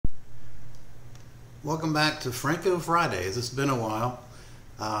Welcome back to Franco Fridays. It's been a while.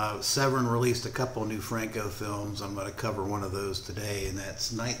 Severin released a couple new Franco films. I'm going to cover one of those today, and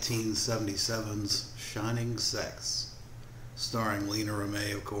that's 1977's Shining Sex, starring Lena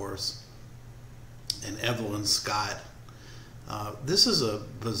Remey, of course, and Evelyn Scott. This is a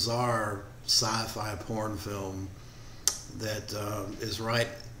bizarre sci-fi porn film that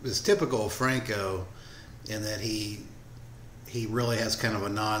is typical of Franco in that he really has kind of a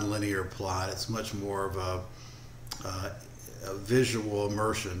non-linear plot. It's much more of a visual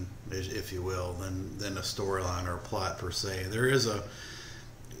immersion, if you will, than a storyline or a plot per se.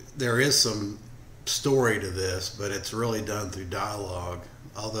 There is some story to this, but it's really done through dialogue.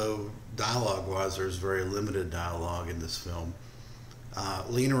 Although dialogue-wise, there's very limited dialogue in this film.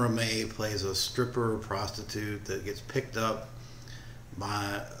 Lena Remey plays a stripper prostitute that gets picked up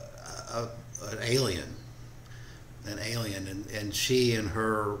by an alien, and she and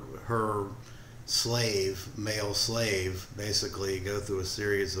her male slave, basically go through a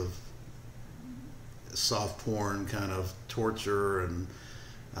series of soft porn kind of torture and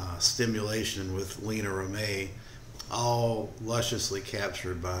stimulation with Lena Remey, all lusciously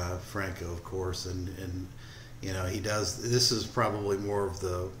captured by Franco, of course, and you know, this is probably more of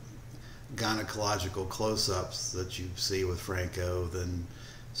the gynecological close-ups that you see with Franco than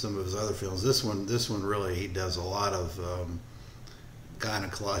some of his other films. This one really, he does a lot of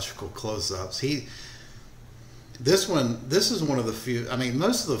gynecological close-ups. This is one of the few. I mean,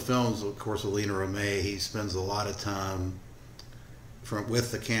 most of the films, of course, with Lena Remey, he spends a lot of time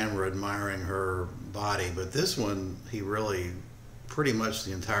with the camera admiring her body. But this one, he really, pretty much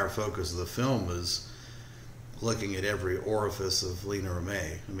the entire focus of the film is looking at every orifice of Lena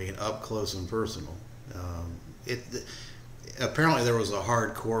Remey. I mean, up close and personal. Apparently there was a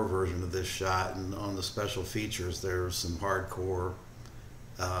hardcore version of this shot, and on the special features there's some hardcore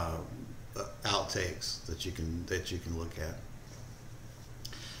outtakes that you can look at.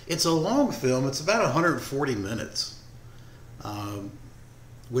 It's a long film. It's about 140 minutes,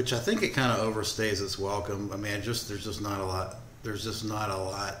 which I think it kind of overstays its welcome. I mean, there's just not a lot. There's just not a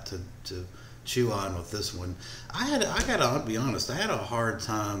lot to chew on with this one. I gotta be honest. I had a hard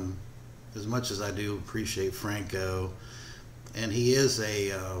time, as much as I do appreciate Franco. And he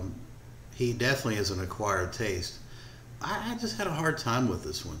definitely is an acquired taste. I just had a hard time with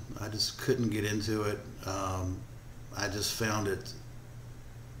this one. I just couldn't get into it. I just found it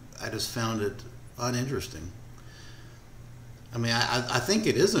uninteresting. I mean, I think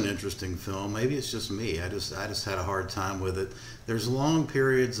it is an interesting film. Maybe it's just me. I just had a hard time with it. There's long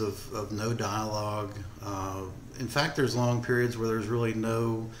periods of no dialogue. In fact, there's long periods where there's really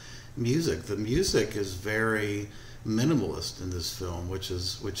no music. The music is very minimalist in this film, which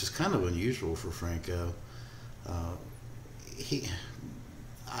is kind of unusual for Franco. It's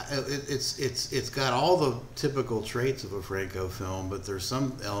got all the typical traits of a Franco film, but there's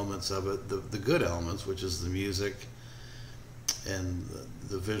some elements of it, the good elements, which is the music and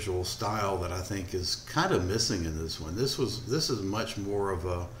the visual style, that I think is kind of missing in this one. This is much more of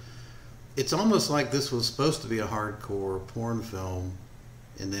a. It's almost like this was supposed to be a hardcore porn film,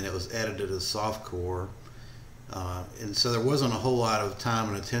 and then it was edited as softcore. And so there wasn't a whole lot of time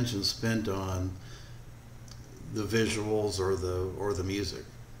and attention spent on the visuals or the music.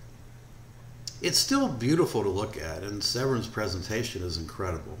 It's still beautiful to look at, and Severin's presentation is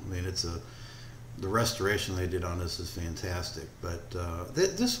incredible. I mean, the restoration they did on this is fantastic. But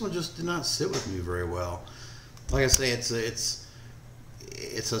this one just did not sit with me very well. Like I say, it's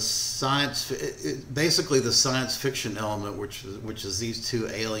a science. Basically, the science fiction element, which is these two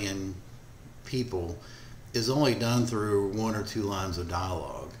alien people, is only done through one or two lines of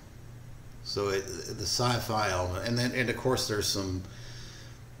dialogue. So the sci-fi element, and of course there's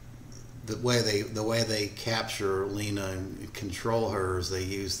the way they capture Lena and control her is they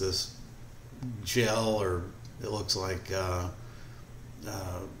use this gel, or it looks like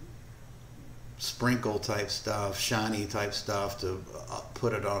sprinkle type stuff, shiny type stuff, to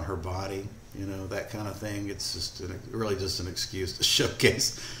put it on her body. You know, that kind of thing. It's just really just an excuse to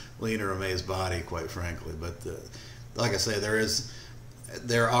showcase Lena Remey's body, quite frankly. But like I say,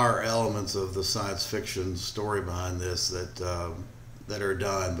 there are elements of the science fiction story behind this that are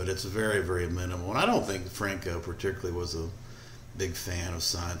done, but it's very, very minimal. And I don't think Franco particularly was a big fan of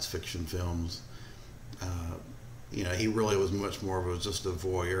science fiction films. You know, he really was much more of just a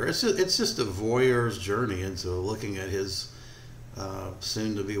voyeur. It's just a voyeur's journey into looking at his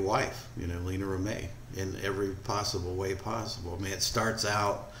soon-to-be wife, you know, Lena Remey, in every possible way possible. I mean,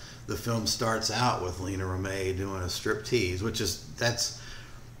 the film starts out with Lena Remey doing a striptease,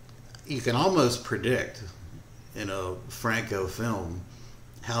 you can almost predict in a Franco film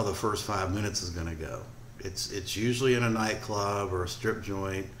how the first 5 minutes is going to go. It's usually in a nightclub or a strip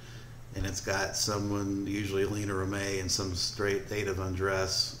joint, and it's got someone, usually Lena Remay, in some straight state of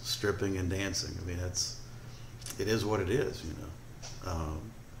undress, stripping and dancing. I mean, it is what it is, you know.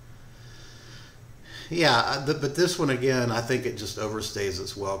 Yeah, but this one, again, I think it just overstays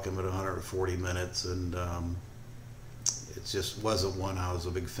its welcome at 140 minutes, and it just wasn't one I was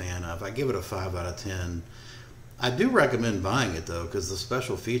a big fan of. I give it a 5 out of 10. I do recommend buying it, though, because the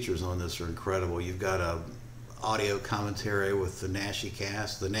special features on this are incredible. You've got a audio commentary with the Naschy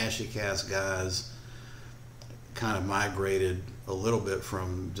cast. The Naschy cast guys kind of migrated a little bit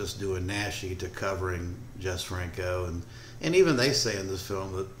from just doing Naschy to covering Jess Franco, and even they say in this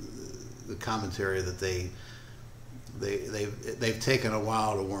film that the commentary that they've taken a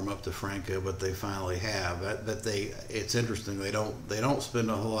while to warm up to Franco, but they finally have. It's interesting. They don't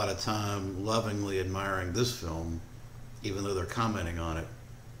spend a whole lot of time lovingly admiring this film, even though they're commenting on it.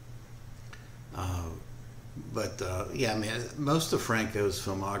 Yeah, I mean, most of Franco's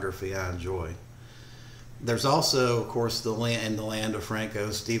filmography I enjoy. There's also, of course, in the land of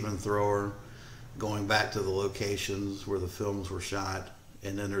Franco, Stephen Thrower, going back to the locations where the films were shot,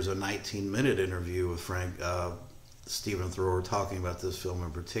 and then there's a 19-minute interview with Stephen Thrower talking about this film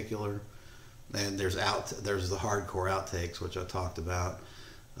in particular. And there's the hardcore outtakes, which I talked about.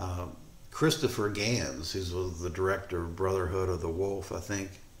 Christopher Gans, who's the director of Brotherhood of the Wolf, I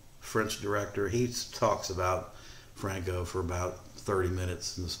think, French director, he talks about Franco for about 30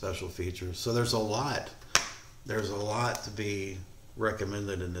 minutes in the special features. So there's a lot to be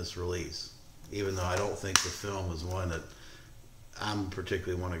recommended in this release, even though I don't think the film is one that I'm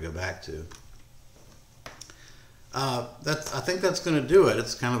particularly want to go back to. I think that's going to do it.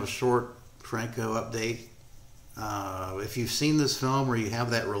 It's kind of a short Franco update. If you've seen this film or you have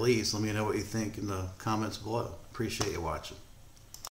that release, let me know what you think in the comments below. Appreciate you watching.